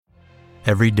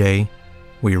Every day,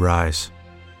 we rise,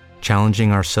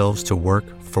 challenging ourselves to work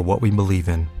for what we believe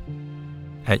in.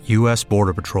 At U.S.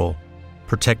 Border Patrol,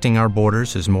 protecting our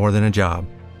borders is more than a job.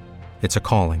 It's a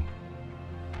calling.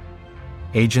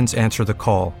 Agents answer the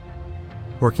call,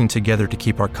 working together to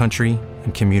keep our country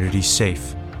and communities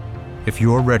safe. If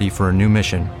you're ready for a new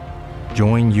mission,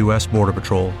 join U.S. Border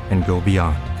Patrol and go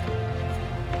beyond.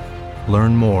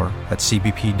 Learn more at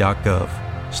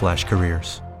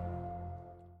cbp.gov/careers.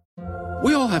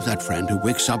 We all have that friend who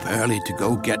wakes up early to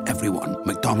go get everyone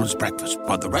McDonald's breakfast,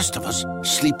 while the rest of us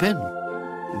sleep in.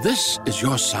 This is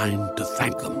your sign to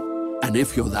thank them. And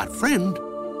if you're that friend,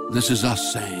 this is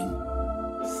us saying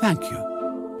thank you.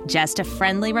 Just a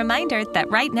friendly reminder that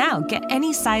right now, get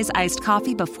any size iced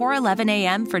coffee before 11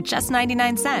 a.m. for just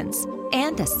 99 cents.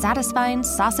 And a satisfying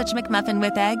sausage McMuffin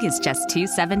with egg is just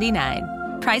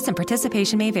 $2.79. Price and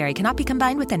participation may vary. Cannot be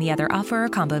combined with any other offer or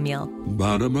combo meal.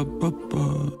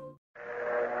 Ba-da-ba-ba-ba.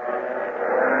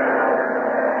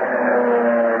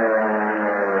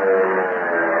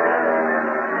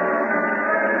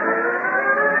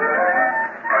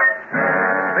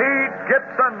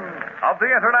 Gibson of the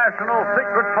International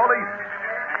Secret Police.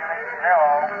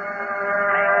 Zero.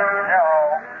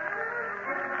 Zero.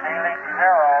 Ceiling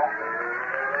zero.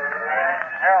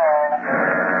 Zero.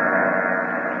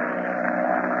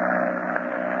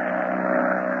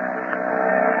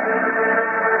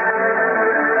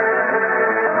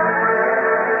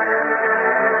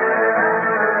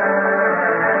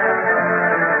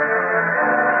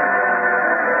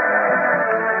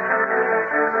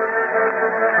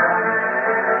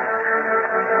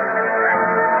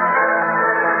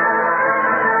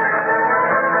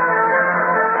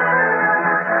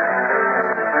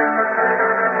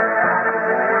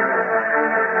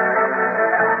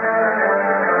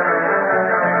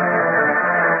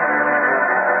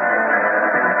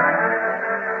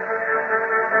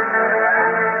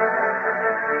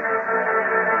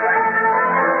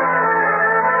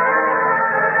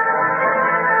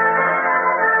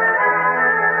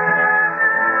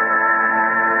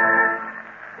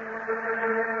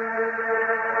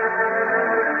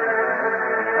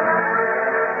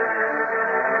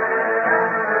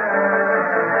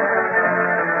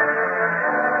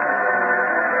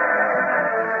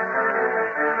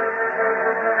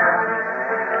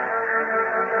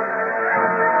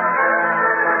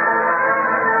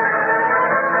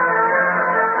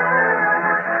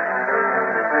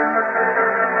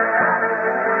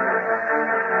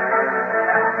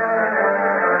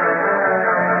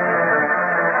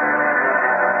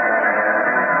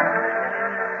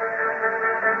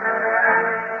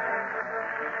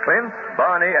 Clint,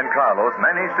 Barney, and Carlos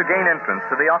managed to gain entrance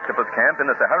to the Octopus camp in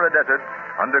the Sahara Desert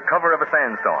under cover of a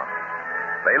sandstorm.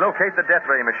 They locate the death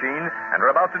ray machine and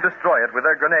are about to destroy it with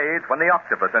their grenades when the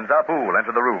Octopus and Zabul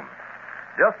enter the room.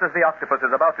 Just as the Octopus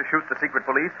is about to shoot the secret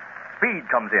police, Speed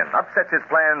comes in, upsets his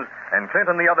plans, and Clint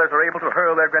and the others are able to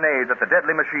hurl their grenades at the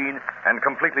deadly machine and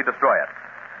completely destroy it.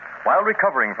 While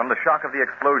recovering from the shock of the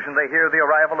explosion, they hear the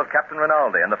arrival of Captain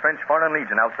Rinaldi and the French Foreign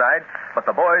Legion outside, but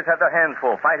the boys have their hands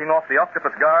full fighting off the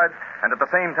Octopus guards and at the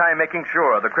same time making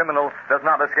sure the criminal does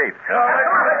not escape.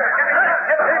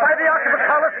 Stay by the Octopus,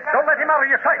 Carlos. Don't let him out of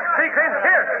your sight. See, Clint?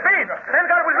 Here, Speed. Stand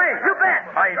guard with me. You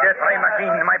bet. My death ray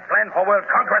machine, my plan for world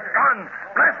conquest gone.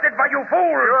 Blasted by you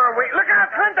fools. Sure, look out,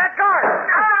 Clint, that guard.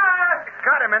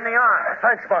 Got him in the arm.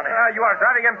 Thanks, Barney. You are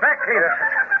driving him back here.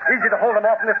 Easy to hold them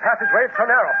off in this passageway. It's so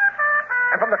narrow.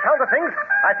 And from the sound of things,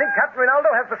 I think Captain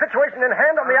Rinaldo has the situation in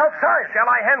hand on the outside.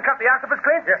 Shall I handcuff the Octopus,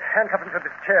 Clint? Yes, handcuff him to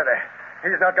this chair there.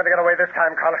 He's not going to get away this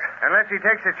time, Carlos. Unless he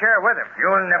takes the chair with him.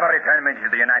 You'll never return me to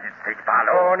the United States,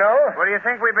 Barlow. Oh, no? What do you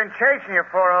think we've been chasing you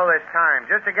for all this time?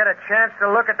 Just to get a chance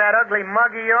to look at that ugly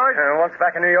mug of yours? Once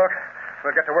back in New York,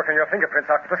 we'll get to work on your fingerprints,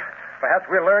 Octopus. Perhaps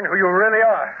we'll learn who you really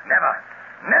are. Never.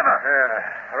 Never.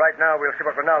 Right now, we'll see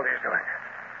what Rinaldi is doing.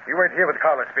 You wait here with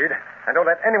Carlos, Speed, and don't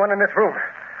let anyone in this room.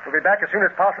 We'll be back as soon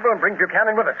as possible and bring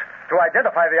Buchanan with us to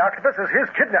identify the Octopus as his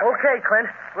kidnapper. Okay, Clint.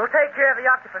 We'll take care of the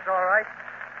Octopus, all right.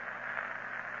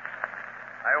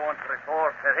 I want to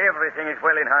report that everything is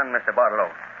well in hand, Mr. Barlow.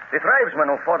 The tribesmen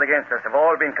who fought against us have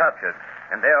all been captured,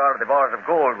 and there are the bars of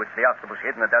gold which the Octopus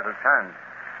hid in the desert sand.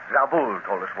 Zabul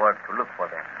told us where to look for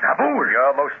them. Zabul?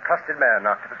 Your most trusted man,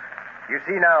 Octopus. You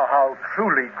see now how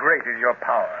truly great is your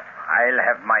power. I'll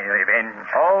have my revenge.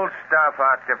 Old stuff,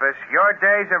 Octopus. Your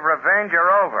days of revenge are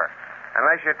over.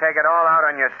 Unless you take it all out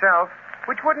on yourself,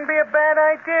 which wouldn't be a bad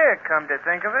idea, come to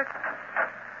think of it.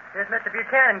 Here's Mr.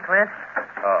 Buchanan, Clint.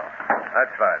 Oh,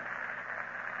 that's fine.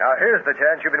 Now, here's the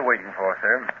chance you've been waiting for,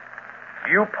 sir.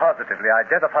 You positively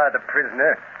identify the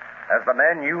prisoner as the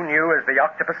man you knew as the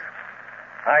Octopus?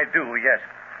 I do, yes.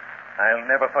 I'll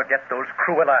never forget those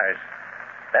cruel eyes.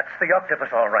 That's the Octopus,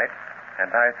 all right.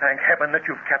 And I thank heaven that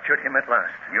you've captured him at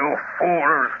last. You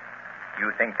fools!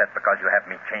 You think that because you have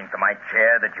me chained to my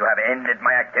chair that you have ended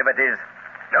my activities?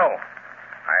 No.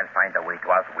 I'll find a way to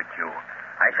outwit you.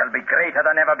 I shall be greater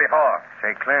than ever before.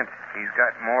 Say, Clint, he's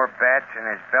got more bats in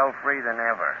his belfry than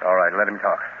ever. All right, let him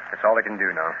talk. That's all he can do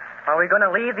now. Are we going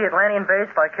to leave the Atlantean base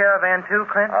by caravan too,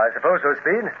 Clint? I suppose so,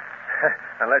 Speed.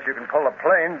 Unless you can pull a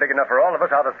plane big enough for all of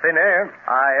us out of thin air.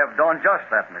 I have done just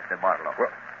that, Mr. Barlow.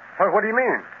 What do you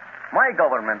mean? My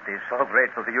government is so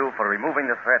grateful to you for removing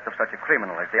the threat of such a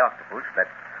criminal as the Octopus that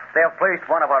they have placed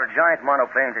one of our giant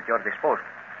monoplanes at your disposal.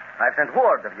 I've sent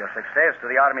word of your success to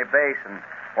the Army base, and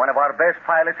one of our best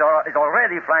pilots is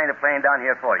already flying the plane down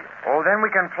here for you. Oh, then we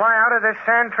can fly out of this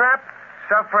sand trap?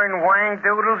 Suffering wang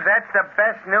doodles, that's the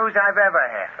best news I've ever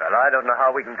had. Well, I don't know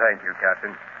how we can thank you,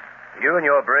 Captain. You and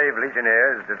your brave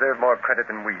legionnaires deserve more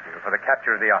credit than we do for the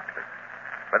capture of the Octopus.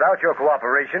 Without your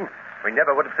cooperation, we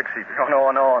never would have succeeded. No.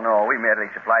 We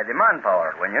merely supplied the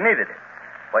manpower when you needed it.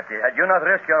 But had you not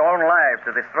risked your own lives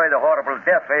to destroy the horrible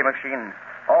death ray machine,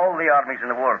 all the armies in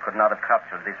the world could not have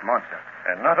captured this monster.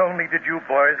 And not only did you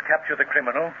boys capture the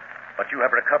criminal, but you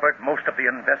have recovered most of the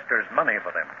investors' money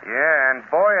for them. Yeah, and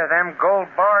boy, are them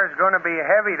gold bars going to be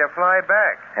heavy to fly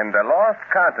back. And the lost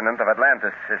continent of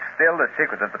Atlantis is still the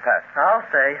secret of the past. I'll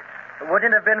say.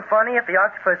 Wouldn't it have been funny if the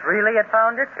Octopus really had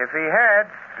found it? If he had,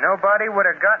 nobody would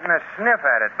have gotten a sniff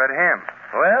at it but him.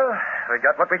 Well, we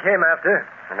got what we came after.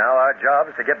 And now our job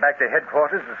is to get back to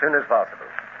headquarters as soon as possible.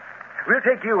 We'll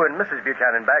take you and Mrs.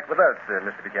 Buchanan back with us,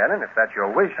 Mr. Buchanan, if that's your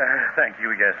wish. Thank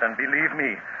you, yes. And believe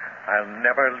me, I'll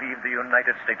never leave the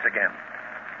United States again.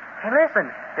 Hey, listen.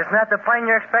 Isn't that the plane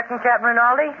you're expecting, Captain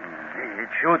Rinaldi?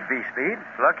 It should be, Speed.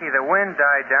 Lucky the wind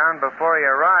died down before he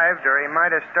arrived, or he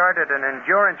might have started an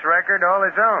endurance record all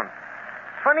his own.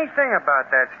 Funny thing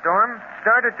about that storm,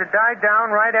 started to die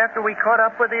down right after we caught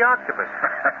up with the Octopus.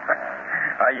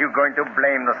 Are you going to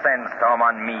blame the sandstorm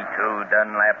on me, too,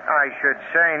 Dunlap? I should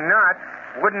say not.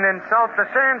 Wouldn't insult the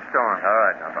sandstorm. All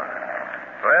right, now, boys.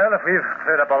 Well, if we've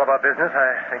cleared up all of our business,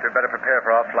 I think we'd better prepare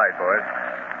for our flight, boys.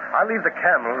 I'll leave the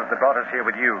camels that brought us here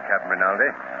with you, Captain Rinaldi.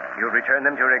 You'll return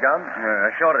them to Rigon?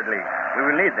 Assuredly. We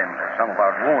will need them for some of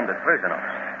our wounded prisoners.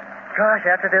 Gosh,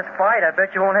 after this fight, I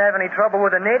bet you won't have any trouble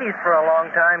with the natives for a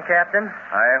long time, Captain.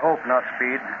 I hope not,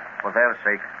 Speed, for their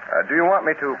sake. Do you want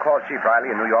me to call Chief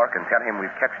Riley in New York and tell him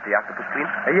we've captured the Octopus fleet?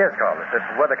 Yes, Carlos, if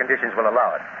weather conditions will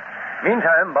allow it.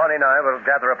 Meantime, Bonnie and I will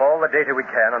gather up all the data we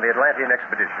can on the Atlantean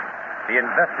expedition. The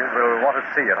investors will want to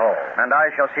see it all. And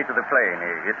I shall see to the plane.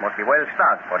 It must be well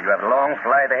stocked, for you have a long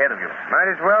flight ahead of you. Might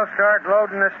as well start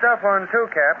loading the stuff on, too,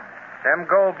 Cap. Them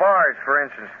gold bars, for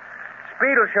instance.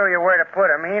 Speed will show you where to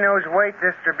put them. He knows weight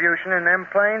distribution in them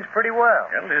planes pretty well.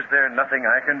 Well, is there nothing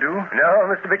I can do? No,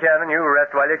 Mr. Buchanan, you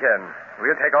rest while you can.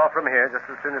 We'll take off from here just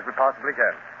as soon as we possibly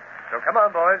can. So come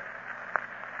on, boys.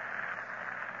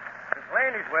 The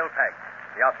plane is well packed.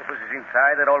 The Octopus is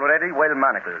inside it already, well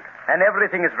manacled. And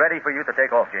everything is ready for you to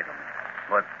take off, gentlemen.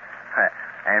 But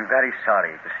I'm very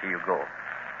sorry to see you go,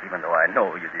 even though I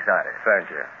know you desire it.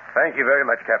 Thank you. Thank you very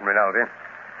much, Captain Rinaldi.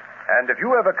 And if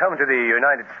you ever come to the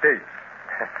United States,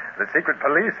 the secret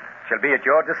police shall be at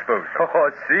your disposal.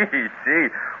 Oh, see.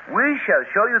 We shall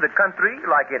show you the country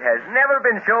like it has never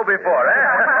been shown before, eh?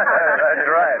 That's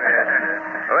right.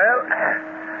 Well,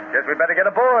 guess we better get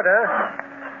aboard,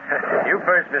 huh? You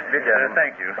first, Mr. Buchanan.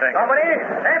 Thank you. Company,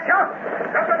 attention!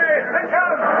 Company,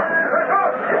 attention!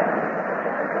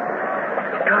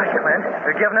 Gosh, Clint,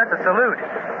 they're giving us a salute.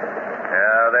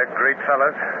 Yeah, they're great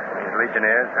fellows, these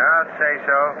legionnaires. I'll say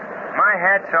so. My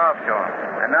hat's off to them.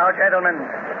 And now, gentlemen,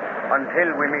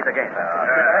 until we meet again.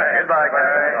 Goodbye,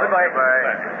 Clint.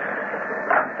 Goodbye.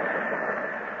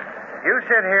 You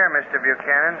sit here, Mr.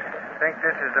 Buchanan. Think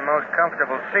this is the most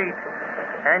comfortable seat.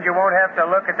 And you won't have to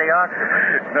look at the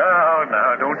Octopus. No,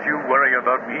 don't you worry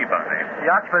about me, Barney. The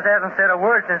Octopus hasn't said a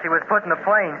word since he was put in the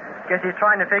plane. Guess he's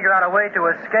trying to figure out a way to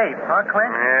escape, huh,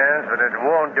 Clint? Yes, but it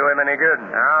won't do him any good.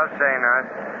 I'll say not.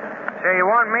 Say, you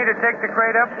want me to take the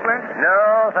crate up, Clint?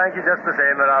 No, thank you just the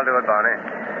same, but I'll do it, Barney.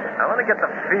 I want to get the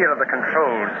feel of the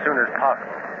controls as soon as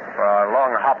possible for our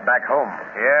long hop back home.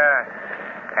 Yeah.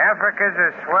 Africa's a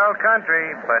swell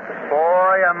country, but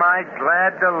boy, am I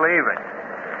glad to leave it.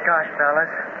 Gosh, fellas,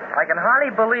 I can hardly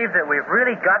believe that we've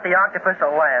really got the Octopus at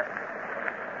last.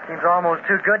 Seems almost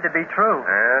too good to be true.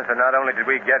 Yes, and not only did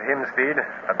we get him, Speed,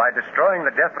 but by destroying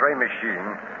the death ray machine,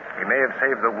 he may have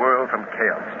saved the world from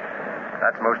chaos.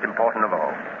 That's most important of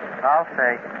all. I'll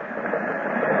say.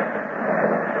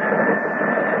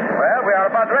 Well, we are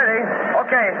about ready.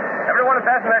 Okay. Everyone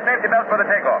fasten their safety belts for the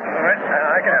takeoff. All right.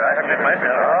 I haven't hit my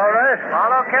belt. All right.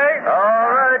 All okay?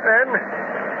 All right, then.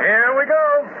 Here we go.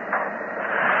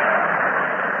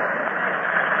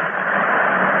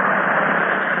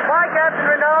 Bye, Captain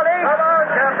Rinaldi. Come on,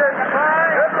 Captain.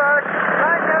 Bye. Good luck.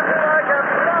 Bye, Captain. Bye,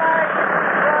 Captain. Bye.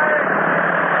 Bye.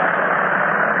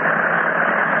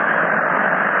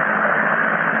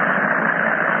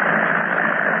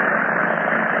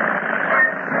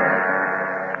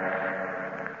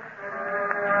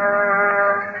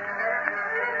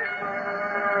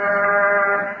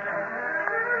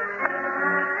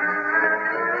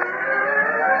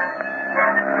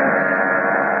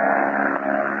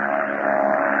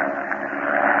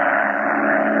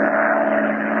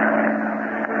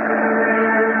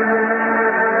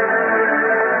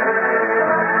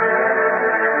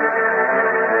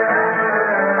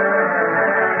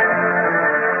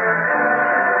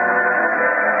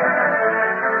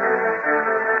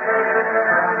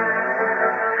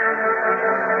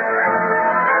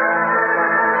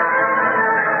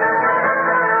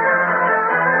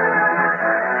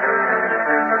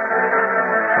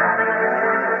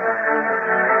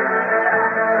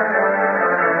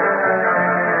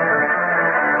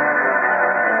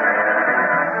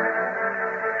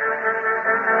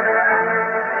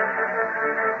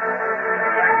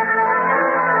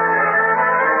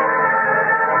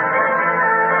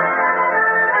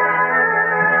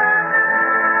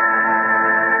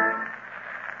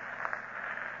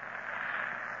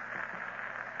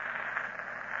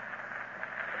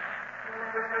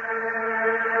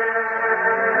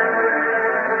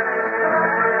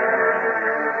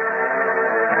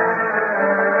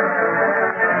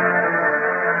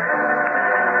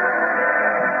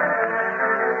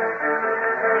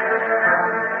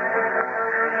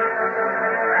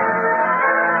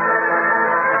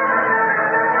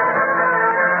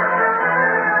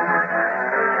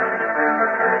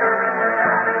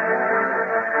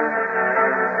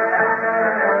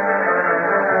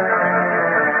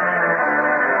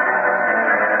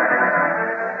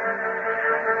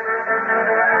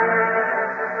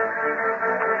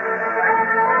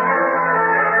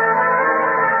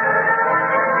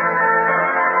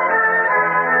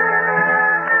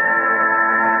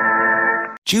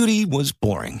 Judy was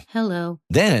boring. Hello.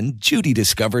 Then Judy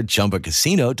discovered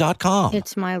ChumbaCasino.com.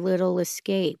 It's my little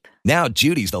escape. Now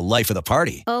Judy's the life of the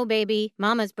party. Oh, baby,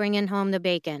 mama's bringing home the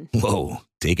bacon. Whoa,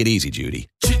 take it easy, Judy.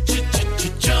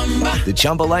 The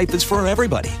Chumba life is for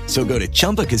everybody. So go to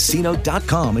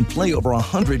ChumbaCasino.com and play over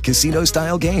 100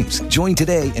 casino-style games. Join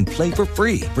today and play for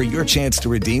free for your chance to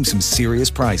redeem some serious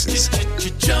prizes.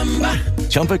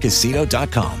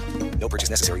 ChumbaCasino.com. No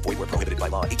purchase necessary. Void where prohibited by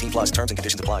law. 18 plus terms and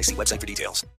conditions apply. See website for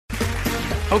details.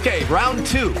 Okay, round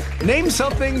two. Name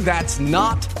something that's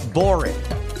not boring.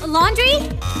 A laundry?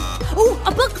 Ooh,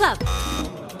 a book club.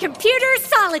 Computer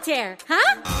solitaire,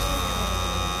 huh?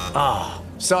 Ah,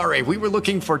 oh, sorry. We were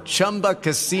looking for Chumba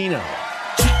Casino.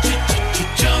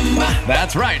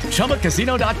 That's right.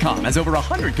 ChumbaCasino.com has over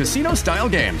 100 casino-style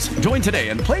games. Join today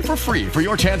and play for free for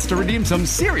your chance to redeem some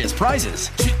serious prizes.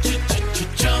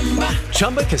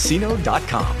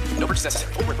 ChumbaCasino.com. No purchase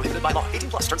necessary. Void where prohibited by law. 18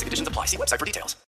 plus terms and conditions apply. See website for details.